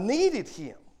I needed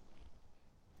him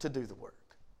to do the work.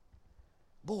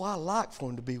 Boy, I like for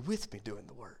him to be with me doing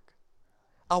the work.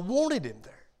 I wanted him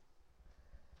there.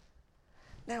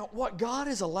 Now, what God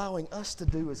is allowing us to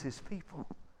do as His people,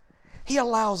 He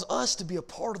allows us to be a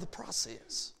part of the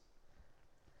process.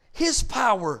 His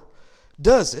power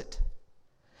does it,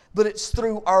 but it's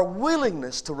through our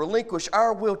willingness to relinquish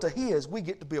our will to His, we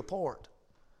get to be a part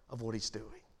of what He's doing.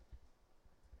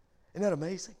 Isn't that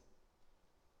amazing?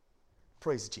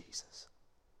 Praise Jesus.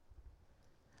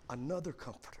 Another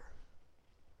comforter.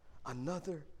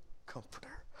 Another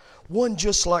comforter. One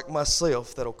just like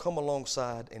myself that'll come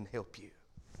alongside and help you.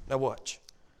 Now watch.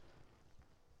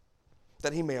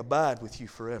 That He may abide with you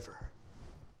forever.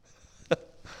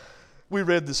 We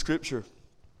read the scripture.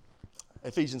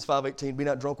 Ephesians 5:18, "Be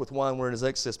not drunk with wine wherein is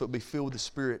excess, but be filled with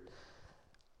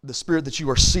the Spirit that you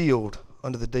are sealed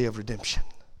unto the day of redemption."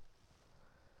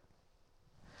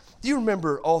 Do you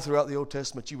remember all throughout the Old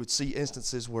Testament you would see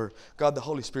instances where God the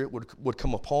Holy Spirit would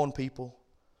come upon people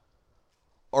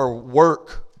or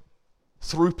work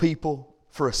through people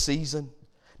for a season?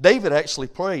 David actually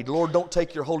prayed, "Lord, don't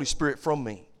take your Holy Spirit from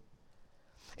me."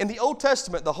 In the Old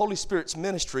Testament, the Holy Spirit's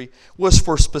ministry was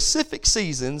for specific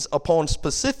seasons upon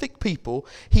specific people.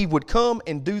 He would come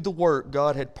and do the work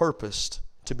God had purposed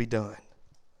to be done.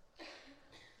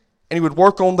 And He would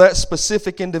work on that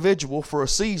specific individual for a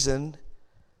season.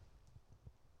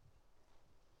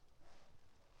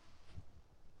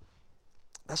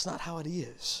 That's not how it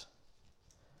is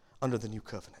under the new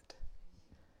covenant.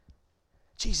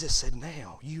 Jesus said,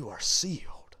 "Now you are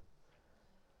sealed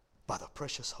by the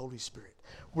precious Holy Spirit."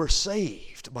 We're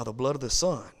saved by the blood of the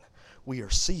Son. We are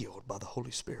sealed by the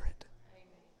Holy Spirit. Amen.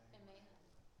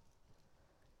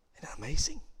 Isn't that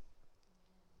amazing?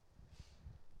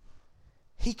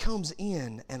 He comes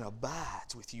in and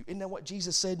abides with you. Isn't that what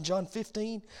Jesus said in John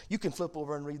 15? You can flip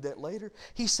over and read that later.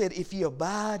 He said, "If ye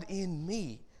abide in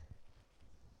me,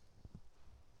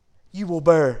 you will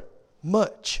bear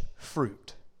much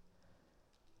fruit."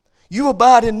 You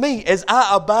abide in me as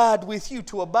I abide with you.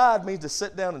 To abide means to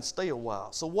sit down and stay a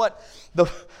while. So what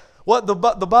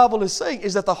the Bible is saying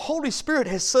is that the Holy Spirit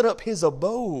has set up His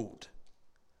abode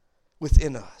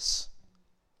within us.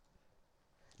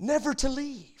 Never to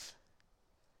leave.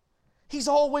 He's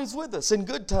always with us in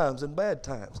good times and bad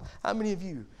times. How many of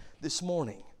you this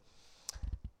morning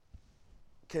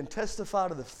can testify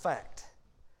to the fact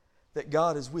that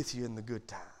God is with you in the good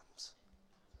times?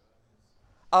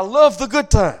 I love the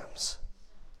good times.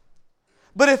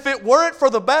 But if it weren't for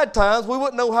the bad times, we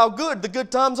wouldn't know how good the good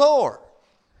times are.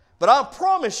 But I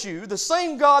promise you, the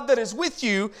same God that is with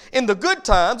you in the good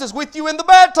times is with you in the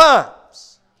bad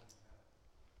times.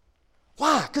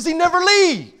 Why? Because He never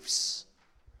leaves.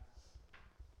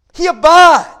 He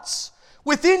abides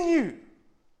within you.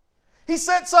 He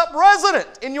sets up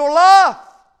resident in your life.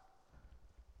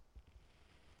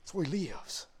 That's where He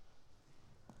lives.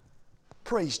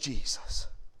 Praise Jesus.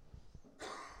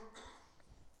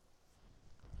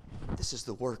 This is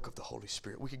the work of the Holy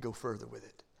Spirit. We could go further with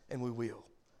it, and we will.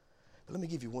 But let me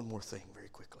give you one more thing very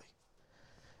quickly.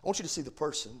 I want you to see the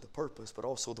person, the purpose, but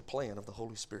also the plan of the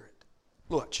Holy Spirit.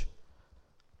 Watch.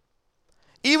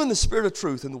 "Even the Spirit of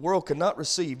truth in the world cannot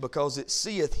receive, because it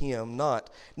seeth Him not,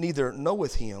 neither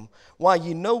knoweth Him. Why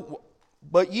ye know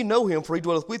but ye know him, for he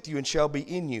dwelleth with you and shall be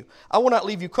in you. I will not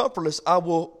leave you comfortless. I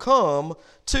will come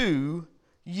to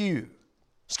you.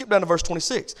 Skip down to verse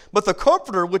 26. But the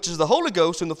Comforter, which is the Holy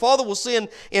Ghost, whom the Father will send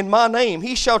in my name,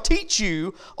 he shall teach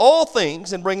you all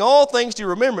things and bring all things to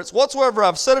your remembrance, whatsoever I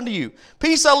have said unto you.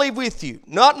 Peace I leave with you,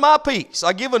 not my peace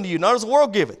I give unto you, not as the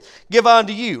world giveth, give I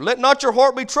unto you. Let not your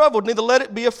heart be troubled, neither let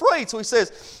it be afraid. So he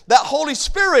says that Holy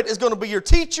Spirit is going to be your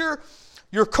teacher,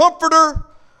 your comforter,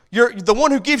 the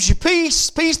one who gives you peace,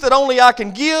 peace that only I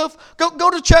can give. Go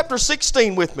to chapter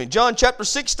 16 with me, John chapter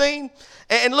 16,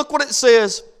 and look what it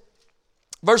says.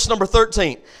 Verse number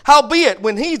 13. Howbeit,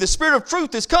 when he, the Spirit of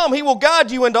truth, is come, he will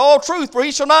guide you into all truth, for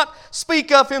he shall not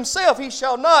speak of himself. He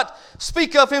shall not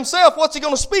speak of himself. What's he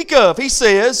going to speak of? He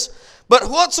says, but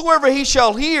whatsoever he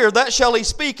shall hear, that shall he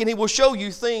speak, and he will show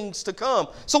you things to come.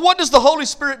 So what does the Holy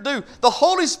Spirit do? The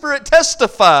Holy Spirit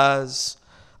testifies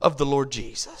of the Lord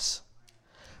Jesus.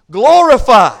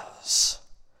 Glorifies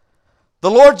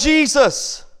the Lord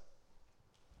Jesus.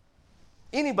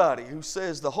 Anybody who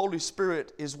says the Holy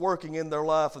Spirit is working in their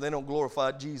life and they don't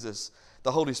glorify Jesus,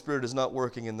 the Holy Spirit is not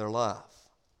working in their life.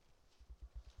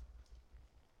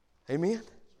 Amen?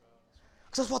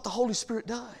 Because that's what the Holy Spirit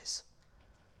does.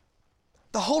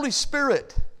 The Holy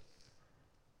Spirit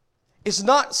is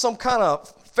not some kind of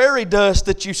fairy dust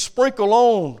that you sprinkle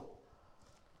on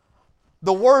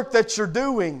the work that you're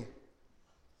doing.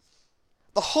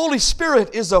 The Holy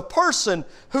Spirit is a person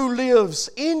who lives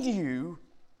in you,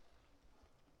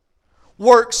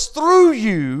 works through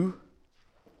you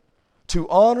to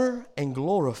honor and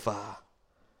glorify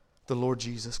the Lord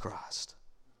Jesus Christ.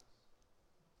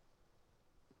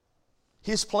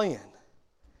 His plan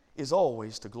is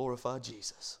always to glorify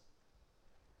Jesus.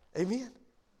 Amen?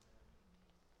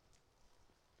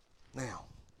 Now,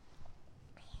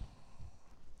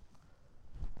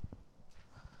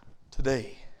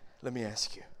 today, let me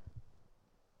ask you,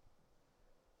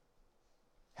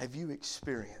 have you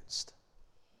experienced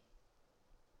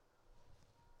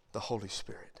the Holy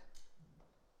Spirit?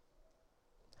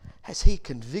 Has He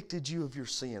convicted you of your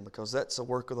sin? Because that's the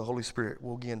work of the Holy Spirit.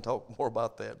 We'll again talk more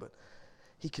about that, but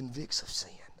He convicts of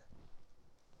sin.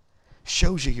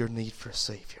 Shows you your need for a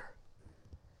Savior.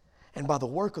 And by the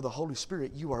work of the Holy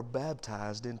Spirit, you are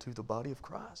baptized into the body of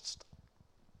Christ.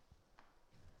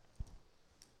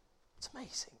 It's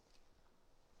amazing.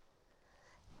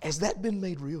 Has that been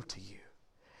made real to you?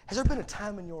 Has there been a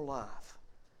time in your life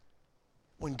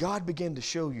when God began to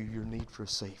show you your need for a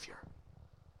Savior?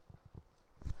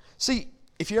 See,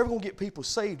 if you're ever going to get people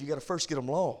saved, you got to first get them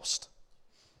lost.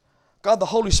 God, the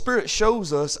Holy Spirit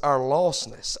shows us our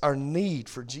lostness, our need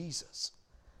for Jesus.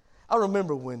 I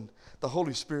remember when the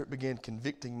Holy Spirit began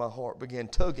convicting my heart, began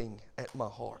tugging at my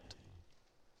heart,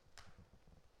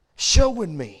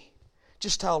 showing me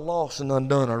just how lost and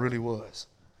undone I really was.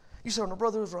 You say, no,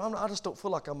 Brother Israel, I just don't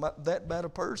feel like I'm that bad a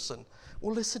person.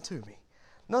 Well, listen to me.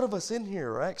 None of us in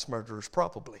here are axe murderers,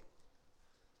 probably.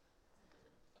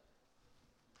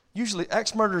 Usually,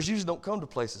 axe murderers usually don't come to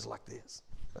places like this.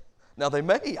 Now, they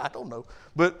may, I don't know.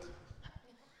 But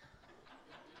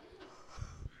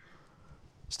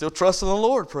still trusting the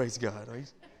Lord, praise God.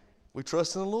 We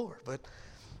trust in the Lord. But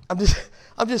I'm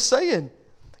just saying,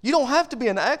 you don't have to be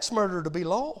an axe murderer to be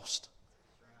lost.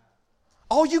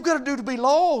 All you've got to do to be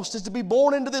lost is to be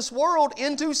born into this world,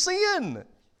 into sin.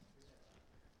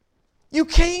 You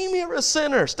came here a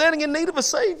sinner, standing in need of a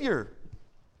Savior.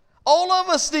 All of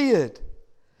us did.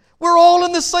 We're all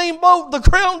in the same boat. The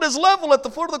ground is level at the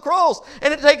foot of the cross.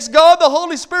 And it takes God the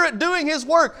Holy Spirit doing His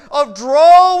work of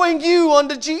drawing you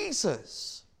unto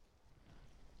Jesus.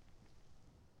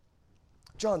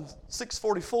 John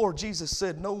 6:44, Jesus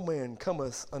said, no man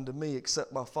cometh unto me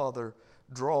except my Father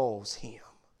draws him.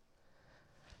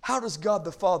 How does God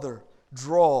the Father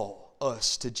draw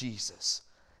us to Jesus?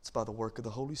 It's by the work of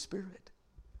the Holy Spirit.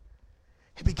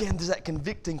 He began that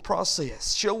convicting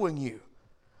process, showing you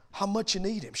how much you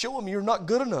need Him, showing you you're not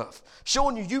good enough,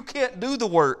 showing you can't do the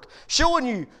work,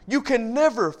 showing you can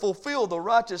never fulfill the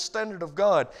righteous standard of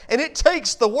God. And it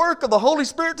takes the work of the Holy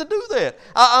Spirit to do that.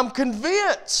 I'm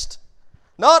convinced,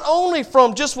 not only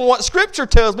from just from what Scripture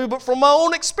tells me, but from my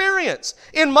own experience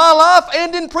in my life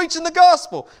and in preaching the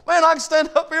gospel. Man, I can stand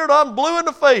up here and I'm blue in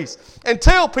the face and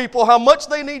tell people how much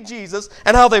they need Jesus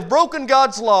and how they've broken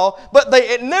God's law, but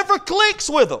it never clicks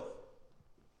with them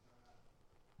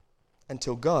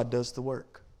until God does the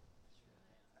work.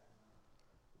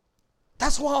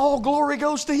 That's why all glory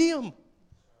goes to Him.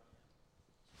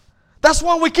 That's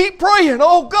why we keep praying,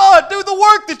 oh God, do the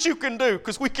work that you can do,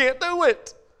 because we can't do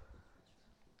it.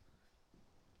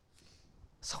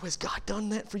 So has God done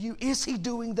that for you? Is He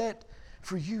doing that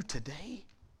for you today?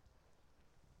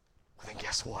 then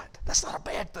guess what? That's not a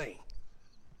bad thing.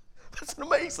 That's an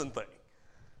amazing thing.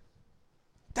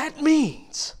 That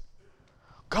means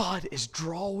God is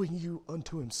drawing you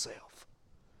unto himself.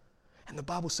 And the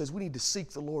Bible says we need to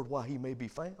seek the Lord while he may be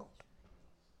found.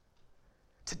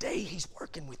 Today he's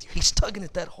working with you. He's tugging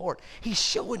at that heart. He's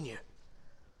showing you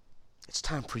it's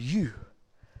time for you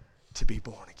to be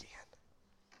born again.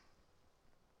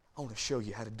 I want to show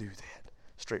you how to do that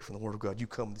straight from the Word of God. You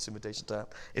come this invitation time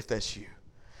if that's you.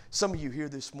 Some of you here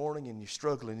this morning and you're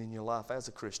struggling in your life as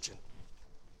a Christian.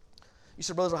 You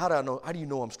said, brother, how do you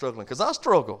know I'm struggling? Because I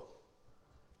struggle.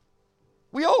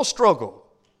 We all struggle.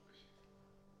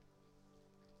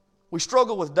 We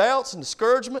struggle with doubts and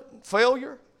discouragement, and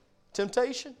failure,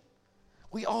 temptation.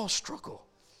 We all struggle.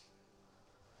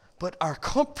 But our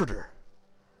Comforter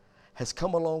has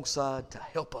come alongside to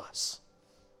help us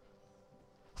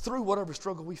through whatever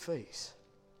struggle we face.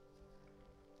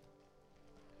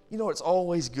 You know, it's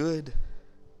always good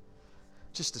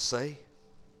just to say,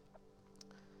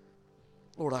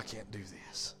 Lord, I can't do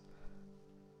this.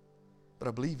 But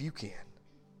I believe you can.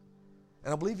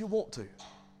 And I believe you want to,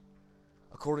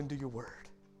 according to your word.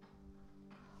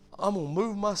 I'm going to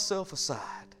move myself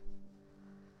aside,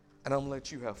 and I'm going to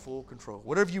let you have full control.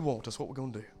 Whatever you want, that's what we're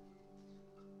going to do.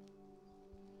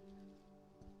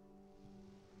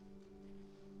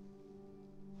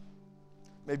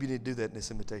 Maybe you need to do that in this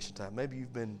invitation time. Maybe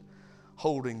you've been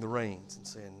holding the reins and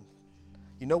saying,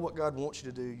 you know what God wants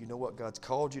you to do, you know what God's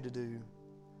called you to do,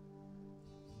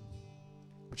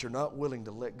 but you're not willing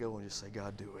to let go and just say,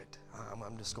 God, do it.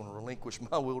 I'm just going to relinquish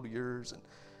my will to yours and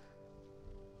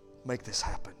make this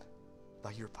happen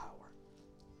by your power.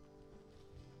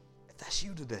 If that's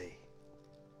you today,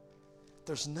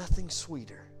 there's nothing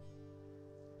sweeter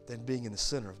than being in the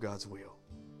center of God's will.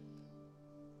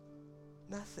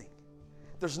 Nothing.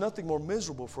 There's nothing more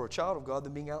miserable for a child of God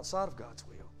than being outside of God's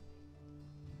will.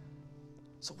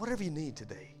 So whatever you need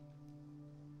today,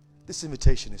 this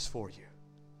invitation is for you.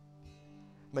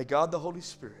 May God the Holy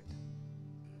Spirit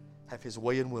have his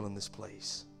way and will in this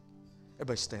place.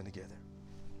 Everybody stand together.